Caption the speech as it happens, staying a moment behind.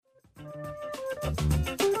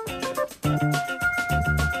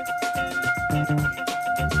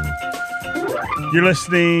You're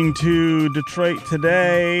listening to Detroit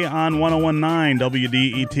Today on 101.9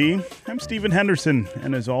 WDET. I'm Stephen Henderson,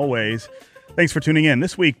 and as always, thanks for tuning in.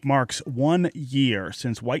 This week marks 1 year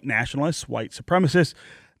since white nationalists, white supremacists,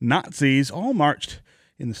 Nazis all marched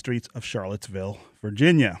in the streets of Charlottesville,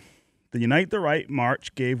 Virginia. The Unite the Right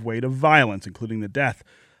march gave way to violence, including the death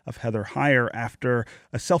of Heather McGhee after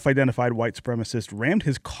a self-identified white supremacist rammed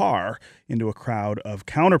his car into a crowd of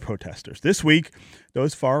counter-protesters. This week,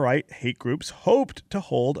 those far-right hate groups hoped to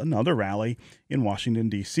hold another rally in Washington,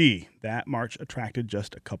 D.C. That march attracted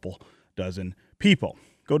just a couple dozen people.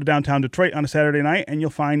 Go to downtown Detroit on a Saturday night, and you'll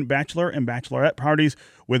find bachelor and bachelorette parties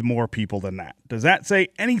with more people than that. Does that say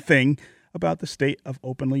anything about the state of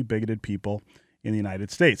openly bigoted people in the United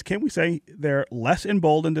States? Can we say they're less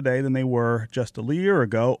emboldened today than they were just a year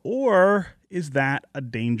ago, or is that a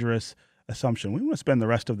dangerous assumption? We want to spend the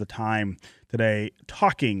rest of the time today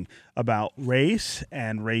talking about race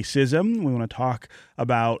and racism. We want to talk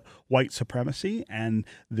about white supremacy and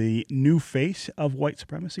the new face of white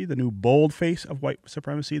supremacy, the new bold face of white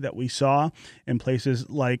supremacy that we saw in places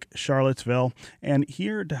like Charlottesville. And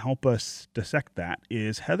here to help us dissect that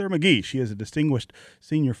is Heather McGhee. She is a distinguished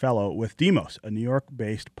senior fellow with Demos, a New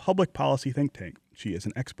York-based public policy think tank. She is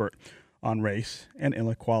an expert on race and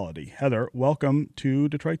inequality. Heather, welcome to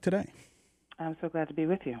Detroit Today. I'm so glad to be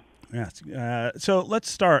with you. Yes. So let's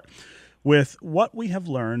start with what we have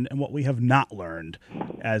learned and what we have not learned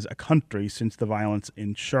as a country since the violence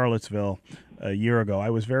in Charlottesville a year ago.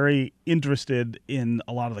 I was very interested in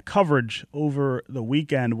a lot of the coverage over the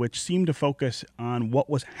weekend, which seemed to focus on what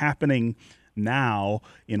was happening now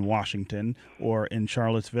in Washington or in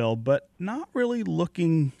Charlottesville, but not really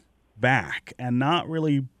looking back and not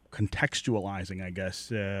really contextualizing, I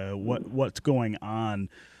guess, what's going on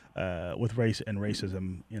with race and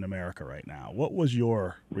racism in America right now. What was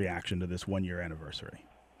your reaction to this 1 year anniversary?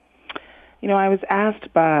 You know, I was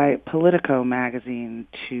asked by Politico magazine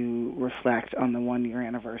to reflect on the 1 year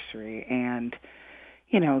anniversary, and,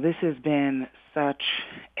 you know, this has been such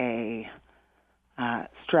a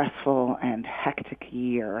stressful and hectic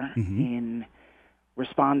year in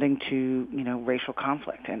responding to, you know, racial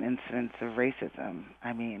conflict and incidents of racism.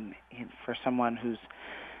 I mean, for someone whose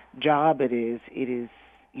job it is,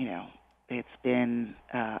 you know, it's been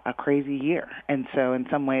a crazy year. And so in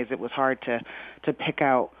some ways it was hard to pick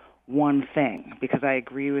out one thing, because I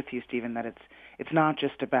agree with you, Stephen, that it's not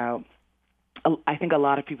just about, I think a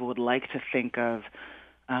lot of people would like to think of,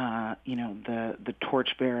 you know, the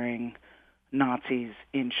torch-bearing Nazis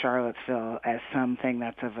in Charlottesville as something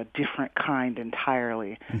that's of a different kind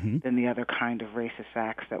entirely than the other kind of racist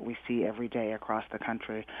acts that we see every day across the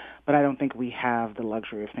country. But I don't think we have the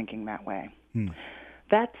luxury of thinking that way.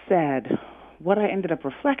 That said, what I ended up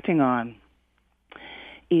reflecting on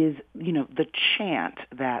is, you know, the chant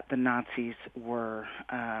that the Nazis were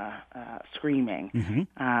screaming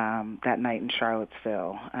that night in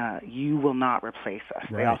Charlottesville. You will not replace us.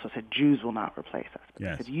 Right. They also said Jews will not replace us. But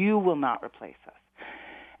yes. They said you will not replace us.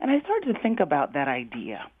 And I started to think about that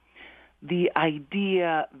idea. The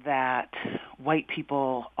idea that white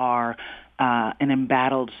people are an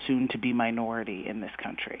embattled, soon-to-be minority in this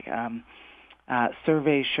country.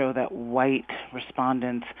 Surveys show that white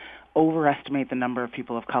respondents overestimate the number of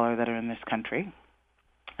people of color that are in this country.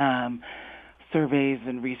 Surveys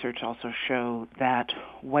and research also show that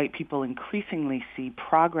white people increasingly see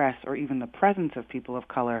progress or even the presence of people of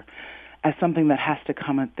color as something that has to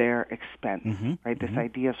come at their expense, right? This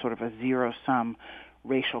idea of sort of a zero-sum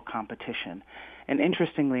racial competition. And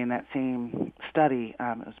interestingly, in that same study,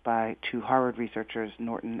 it was by two Harvard researchers,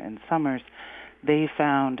 Norton and Summers, they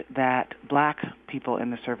found that black people in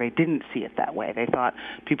the survey didn't see it that way. They thought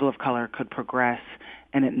people of color could progress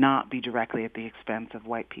and it not be directly at the expense of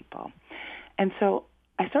white people. And so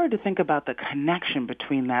I started to think about the connection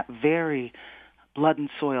between that very blood and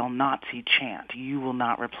soil Nazi chant, you will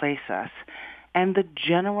not replace us, and the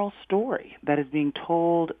general story that is being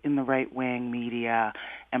told in the right-wing media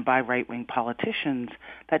and by right-wing politicians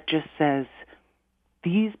that just says,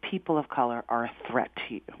 these people of color are a threat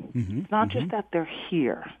to you. It's not just that they're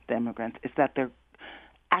here, the immigrants, it's that they're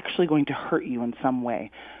actually going to hurt you in some way,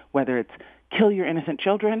 whether it's kill your innocent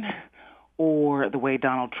children or the way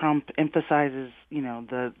Donald Trump emphasizes, you know,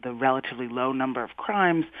 the relatively low number of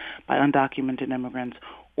crimes by undocumented immigrants,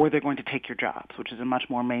 or they're going to take your jobs, which is a much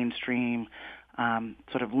more mainstream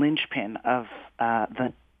sort of linchpin of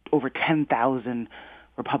the over 10,000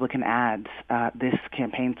 Republican ads this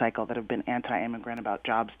campaign cycle that have been anti-immigrant about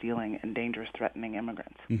job stealing and dangerous, threatening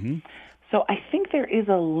immigrants. So I think there is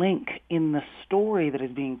a link in the story that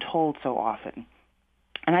is being told so often.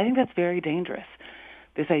 And I think that's very dangerous.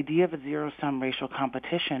 This idea of a zero-sum racial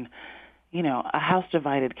competition, a house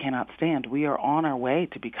divided cannot stand. We are on our way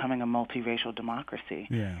to becoming a multiracial democracy.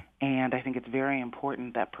 Yeah. And I think it's very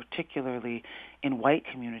important that particularly in white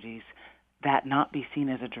communities, that not be seen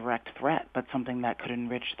as a direct threat, but something that could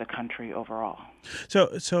enrich the country overall.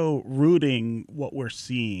 So rooting what we're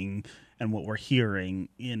seeing and what we're hearing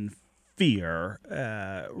in fear,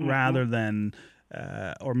 rather than,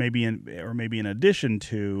 or maybe in addition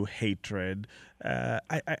to hatred,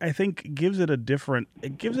 I think gives it a different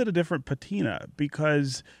patina,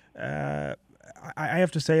 because I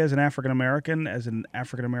have to say, as an African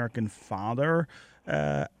American father,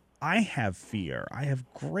 I have fear. I have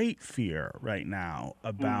great fear right now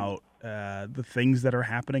about the things that are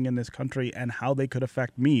happening in this country and how they could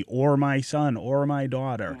affect me or my son or my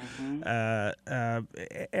daughter. And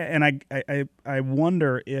I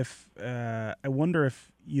wonder if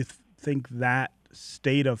you think that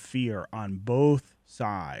state of fear on both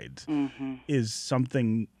sides is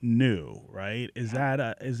something new, right? Is that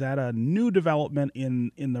a new development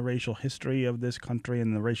in the racial history of this country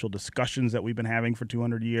and the racial discussions that we've been having for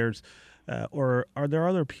 200 years, or are there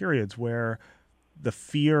other periods where the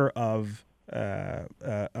fear of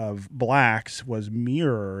blacks was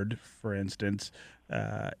mirrored, for instance,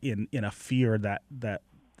 in a fear that the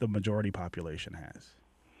majority population has?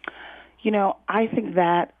 I think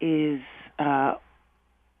that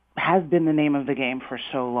has been the name of the game for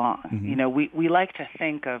so long. We like to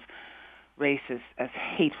think of racists as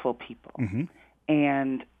hateful people.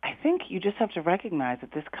 And I think you just have to recognize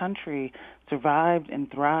that this country survived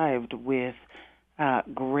and thrived with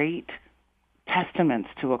great testaments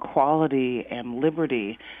to equality and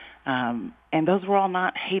liberty. And those were all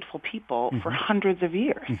not hateful people for hundreds of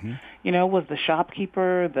years. Was the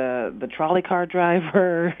shopkeeper, the trolley car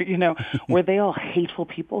driver, were they all hateful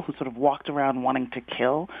people who sort of walked around wanting to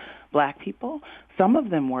kill black people? Some of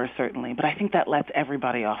them were, certainly, but I think that lets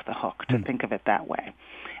everybody off the hook to think of it that way.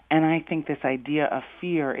 And I think this idea of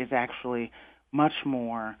fear is actually much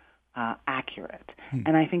more accurate.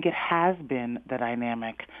 And I think it has been the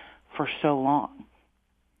dynamic for so long.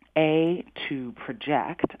 To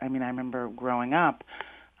project. I remember growing up,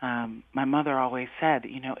 my mother always said,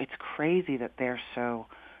 it's crazy that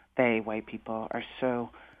white people, are so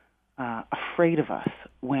afraid of us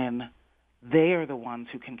when they are the ones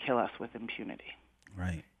who can kill us with impunity.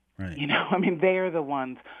 Right. They are the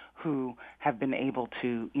ones who have been able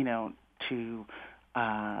to,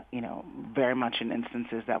 very much in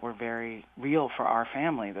instances that were very real for our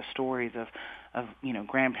family, the stories of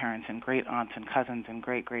grandparents and great aunts and cousins and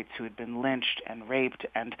great greats who had been lynched and raped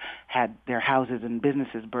and had their houses and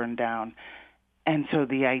businesses burned down. And so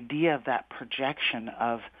the idea of that projection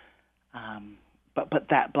of, but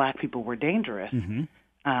that black people were dangerous,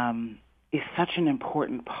 is such an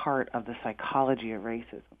important part of the psychology of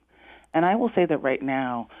racism. And I will say that right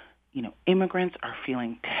now, immigrants are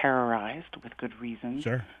feeling terrorized with good reason.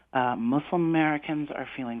 Sure. Muslim Americans are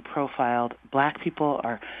feeling profiled. Black people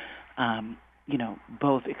are,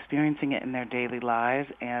 both experiencing it in their daily lives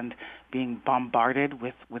and being bombarded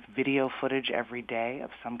with video footage every day of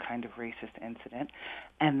some kind of racist incident.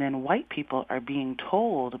 And then white people are being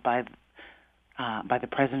told by the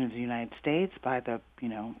President of the United States, by the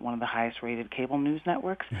one of the highest rated cable news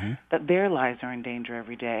networks, that their lives are in danger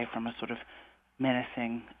every day from a sort of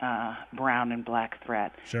menacing brown and black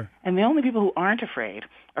threat. Sure. And the only people who aren't afraid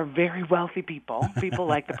are very wealthy people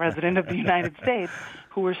like the President of the United States,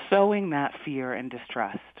 who are sowing that fear and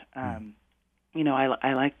distrust.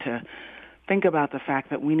 I like to think about the fact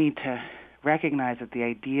that we need to recognize that the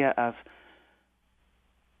idea of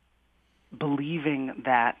believing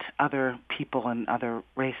that other people and other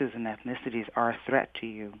races and ethnicities are a threat to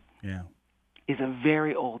you is a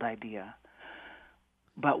very old idea.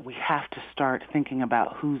 But we have to start thinking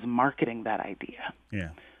about who's marketing that idea.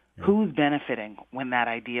 Who's benefiting when that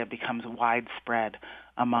idea becomes widespread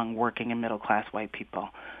among working and middle-class white people.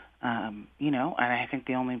 And I think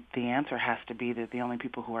the answer has to be that the only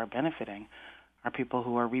people who are benefiting are people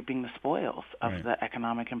who are reaping the spoils of the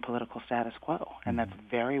economic and political status quo. And that's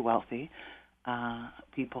very wealthy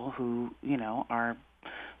people who, are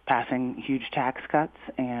passing huge tax cuts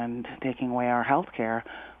and taking away our health care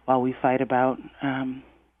while we fight about,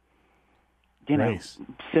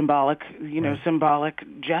 symbolic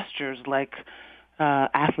gestures like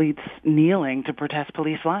athletes kneeling to protest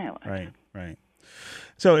police violence. Right.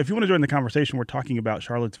 So if you want to join the conversation, we're talking about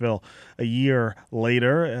Charlottesville a year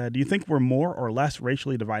later. Do you think we're more or less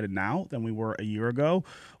racially divided now than we were a year ago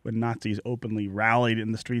when Nazis openly rallied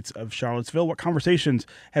in the streets of Charlottesville? What conversations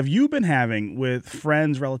have you been having with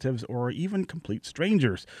friends, relatives, or even complete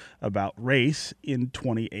strangers about race in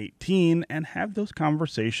 2018? And have those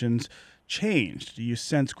conversations changed? Do you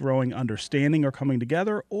sense growing understanding or coming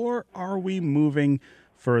together, or are we moving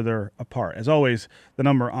further apart? As always, the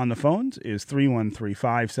number on the phones is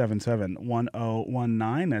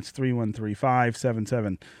 313-577-1019. That's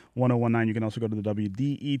 313-577-1019. You can also go to the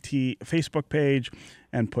WDET Facebook page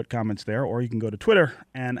and put comments there, or you can go to Twitter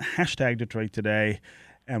and hashtag Detroit Today,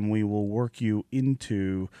 and we will work you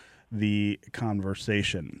into the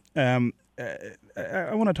conversation. I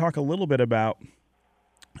want to talk a little bit about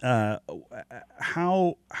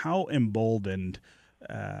how emboldened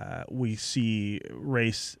we see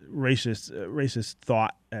racist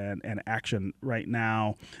thought and action right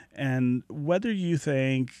now, and whether you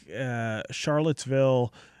think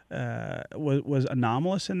Charlottesville was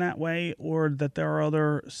anomalous in that way, or that there are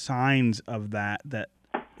other signs of that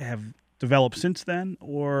have developed since then,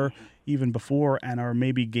 or even before, and are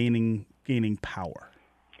maybe gaining power.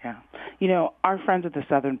 Yeah. You know, our friends at the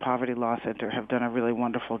Southern Poverty Law Center have done a really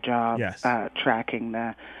wonderful job tracking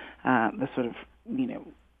the sort of,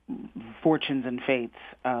 fortunes and fates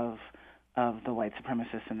of the white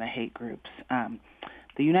supremacists and the hate groups.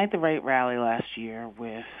 The Unite the Right rally last year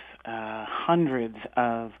with hundreds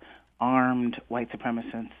of armed white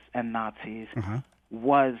supremacists and Nazis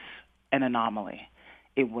was an anomaly.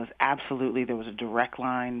 It was absolutely, there was a direct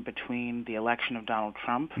line between the election of Donald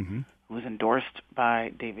Trump, who was endorsed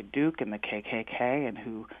by David Duke and the KKK, and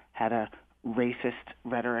who had a racist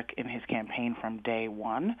rhetoric in his campaign from day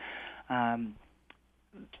one.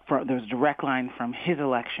 There was a direct line from his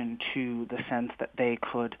election to the sense that they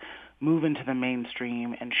could move into the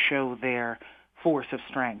mainstream and show their force of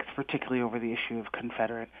strength, particularly over the issue of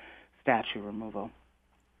Confederate statue removal.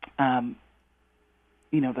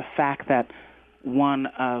 The fact that one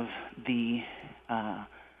of the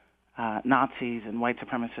Nazis and white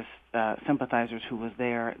supremacist sympathizers who was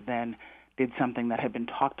there then did something that had been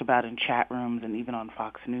talked about in chat rooms and even on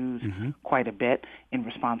Fox News quite a bit in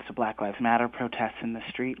response to Black Lives Matter protests in the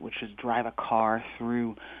street, which is drive a car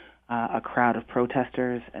through a crowd of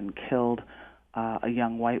protesters and killed a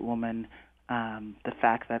young white woman. The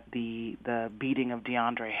fact that the beating of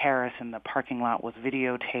DeAndre Harris in the parking lot was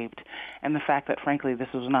videotaped, and the fact that, frankly, this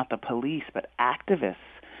was not the police but activists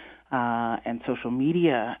and social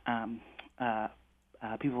media,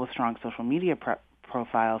 people with strong social media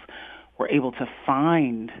profiles were able to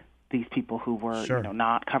find these people who were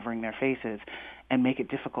not covering their faces and make it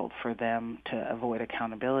difficult for them to avoid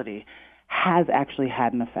accountability, has actually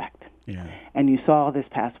had an effect. Yeah. And you saw this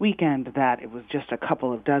past weekend that it was just a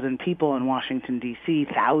couple of dozen people in Washington, D.C.,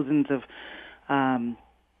 thousands of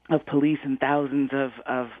police and thousands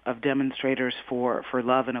of demonstrators for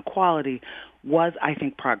love and equality was, I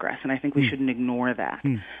think, progress. And I think we shouldn't ignore that.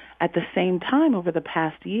 At the same time, over the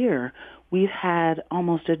past year, we've had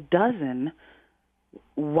almost a dozen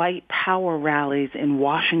white power rallies in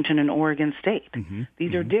Washington and Oregon State.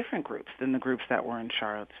 These are different groups than the groups that were in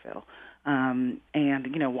Charlottesville. And,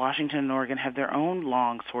 Washington and Oregon have their own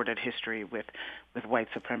long, sordid history with white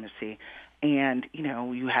supremacy. And,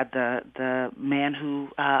 you had the man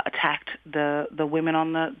who attacked the women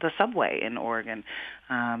on the subway in Oregon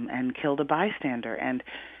and killed a bystander.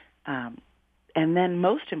 And then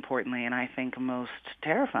most importantly, and I think most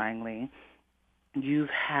terrifyingly, you've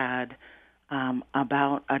had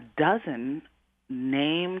about a dozen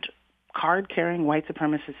named card-carrying white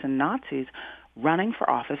supremacists and Nazis running for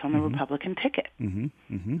office on the Republican ticket. You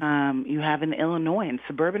have in Illinois, in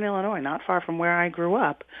suburban Illinois, not far from where I grew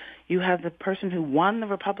up, you have the person who won the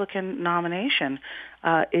Republican nomination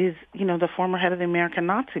is, the former head of the American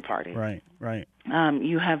Nazi Party. Right.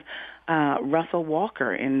 You have Russell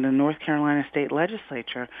Walker in the North Carolina state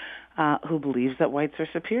legislature who believes that whites are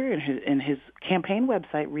superior. And his campaign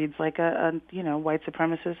website reads like a white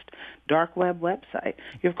supremacist dark web website.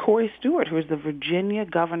 You have Corey Stewart, who is the Virginia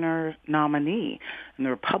governor nominee in the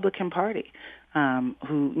Republican Party,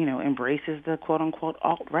 who embraces the quote unquote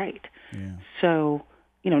alt-right. Yeah. So,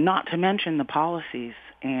 not to mention the policies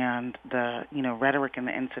and the rhetoric and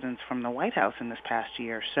the incidents from the White House in this past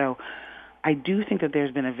year. So, I do think that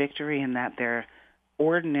there's been a victory in that their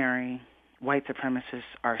ordinary white supremacists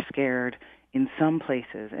are scared in some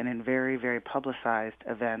places and in very, very publicized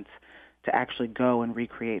events to actually go and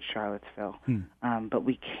recreate Charlottesville. But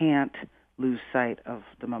we can't lose sight of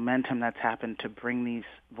the momentum that's happened to bring these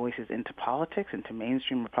voices into politics, into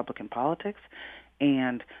mainstream Republican politics,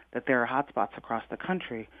 and that there are hotspots across the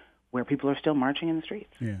country where people are still marching in the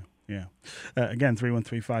streets. Yeah. Yeah. Again,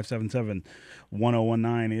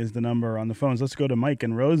 313-577-1019 is the number on the phones. Let's go to Mike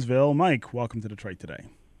in Roseville. Mike, welcome to Detroit Today.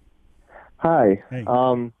 Hi. Hey.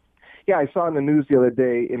 Yeah, I saw in the news the other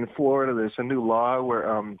day in Florida there's a new law where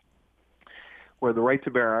the right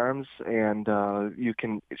to bear arms and you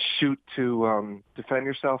can shoot to defend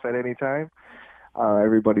yourself at any time.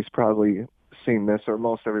 Everybody's probably seen this, or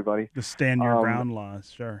most everybody. The stand your ground laws,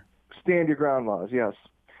 sure. Stand your ground laws, yes.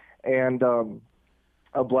 And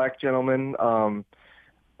a black gentleman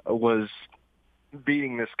was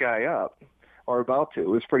beating this guy up, or about to. It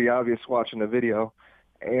was pretty obvious watching the video.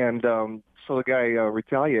 And so the guy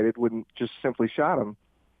retaliated, wouldn't just simply shot him.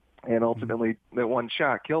 And ultimately, that one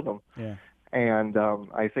shot killed him. Yeah. And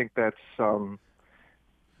I think that's the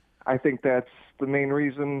main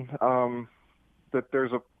reason that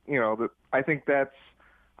there's I think that's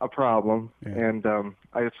a problem, and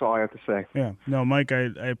that's all I have to say. Yeah, no, Mike, I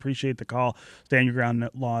appreciate the call. Stand your ground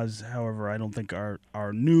laws, however, I don't think are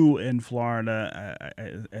new in Florida.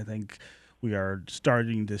 I think we are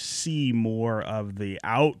starting to see more of the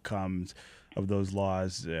outcomes of those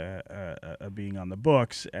laws being on the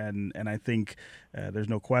books, and I think there's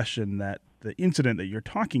no question that the incident that you're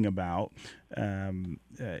talking about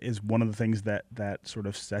is one of the things that sort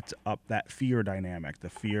of sets up that fear dynamic, the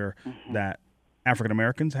fear that African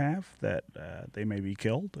Americans have that they may be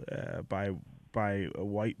killed by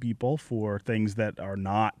white people for things that are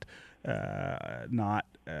not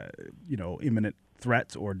imminent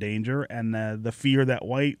threats or danger, and the fear that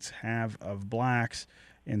whites have of blacks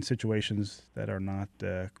in situations that are not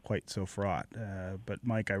quite so fraught. But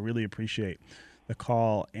Mike, I really appreciate the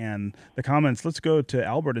call and the comments. Let's go to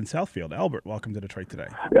Albert in Southfield. Albert, welcome to Detroit Today.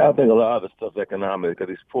 Yeah, I think a lot of the stuff's economic because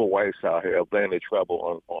these poor whites out here are blaming their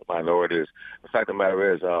trouble on minorities. The fact of the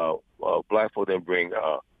matter is, black folk didn't bring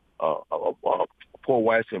poor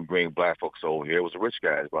whites didn't bring black folks over here. It was the rich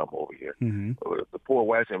guys brought them over here. Mm-hmm. The poor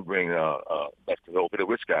whites didn't bring Mexicans over. The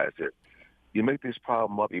rich guys did. You make this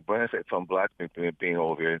problem up. You ban it from black people being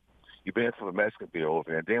over here. You ban it from the Mexicans being over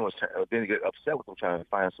here, and then you get upset with them trying to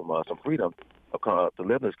find some freedom to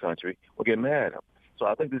live in this country. Or get mad at them. So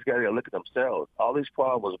I think these guys got to look at themselves. All these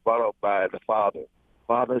problems was brought up by the father. The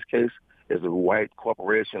father in this case is a white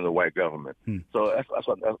corporation, the white government. So that's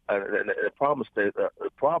what the problem stays. The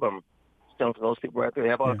problem stems from those people right there. They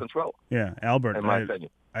have all the control. Yeah, Albert, in my opinion.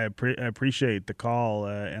 I appreciate the call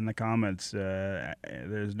and the comments.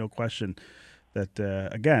 There's no question that,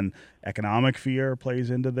 again, economic fear plays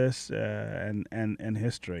into this and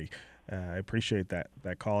history. I appreciate that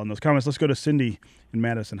call and those comments. Let's go to Cindy in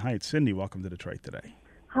Madison Heights. Cindy, welcome to Detroit Today.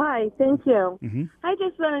 Hi, thank you. Mm-hmm. I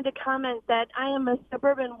just wanted to comment that I am a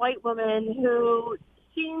suburban white woman who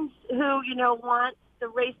wants the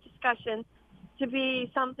race discussion to be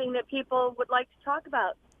something that people would like to talk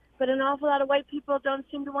about. But an awful lot of white people don't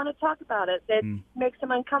seem to want to talk about it. It makes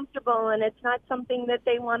them uncomfortable, and it's not something that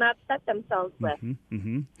they want to upset themselves with.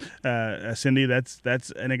 Cindy,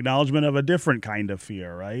 that's an acknowledgement of a different kind of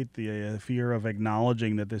fear, right? The fear of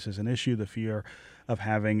acknowledging that this is an issue, the fear of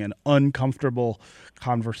having an uncomfortable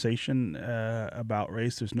conversation about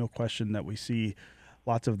race. There's no question that we see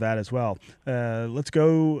lots of that as well. Let's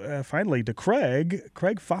go finally to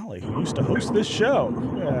Craig Foley, who used to host this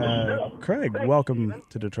show. Craig, welcome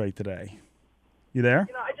to Detroit Today. You there?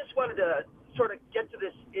 I just wanted to sort of get to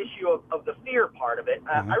this issue of the fear part of it.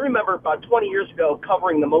 I remember about 20 years ago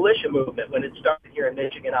covering the militia movement when it started here in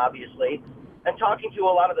Michigan, obviously, and talking to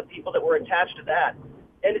a lot of the people that were attached to that.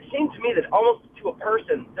 And it seemed to me that almost to a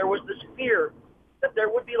person, there was this fear that there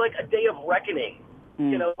would be like a day of reckoning,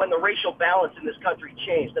 when the racial balance in this country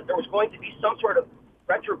changed, that there was going to be some sort of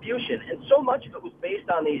retribution. And so much of it was based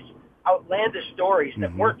on these outlandish stories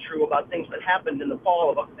that weren't true about things that happened in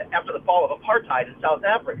after the fall of apartheid in South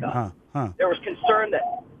Africa. There was concern that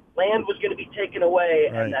land was going to be taken away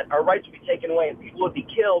and that our rights would be taken away and people would be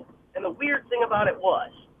killed. And the weird thing about it was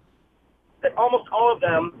that almost all of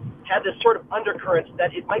them had this sort of undercurrent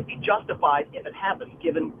that it might be justified if it happened,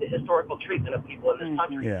 given the historical treatment of people in this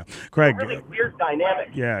country. Yeah, Craig. It's a really weird dynamic.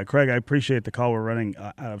 Yeah, Craig, I appreciate the call. We're running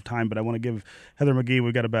out of time, but I want to give Heather McGhee,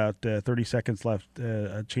 we've got about 30 seconds left,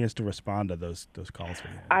 a chance to respond to those calls.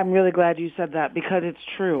 I'm really glad you said that because it's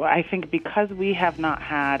true. I think because we have not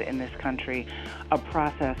had in this country a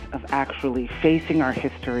process of actually facing our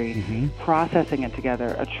history, processing it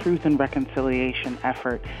together, a truth and reconciliation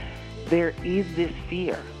effort, there is this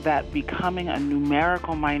fear that becoming a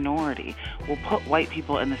numerical minority will put white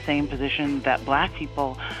people in the same position that black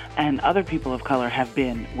people and other people of color have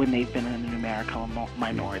been when they've been in a numerical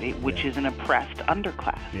minority, which is an oppressed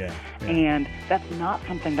underclass. Yeah. And that's not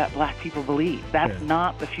something that black people believe. That's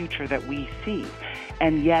not the future that we see.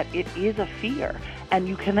 And yet it is a fear. And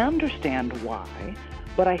you can understand why,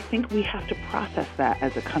 but I think we have to process that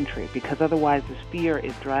as a country, because otherwise this fear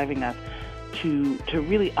is driving us to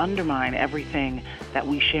really undermine everything that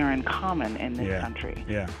we share in common in this country.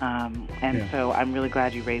 So I'm really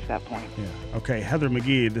glad you raised that point. Yeah. Okay, Heather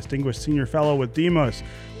McGhee, Distinguished Senior Fellow with Demos.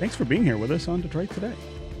 Thanks for being here with us on Detroit Today.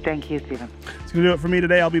 Thank you, Stephen. That's going to do it for me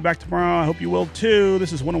today. I'll be back tomorrow. I hope you will too.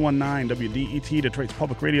 This is 101.9 WDET, Detroit's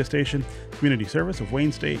public radio station, community service of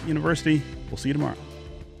Wayne State University. We'll see you tomorrow.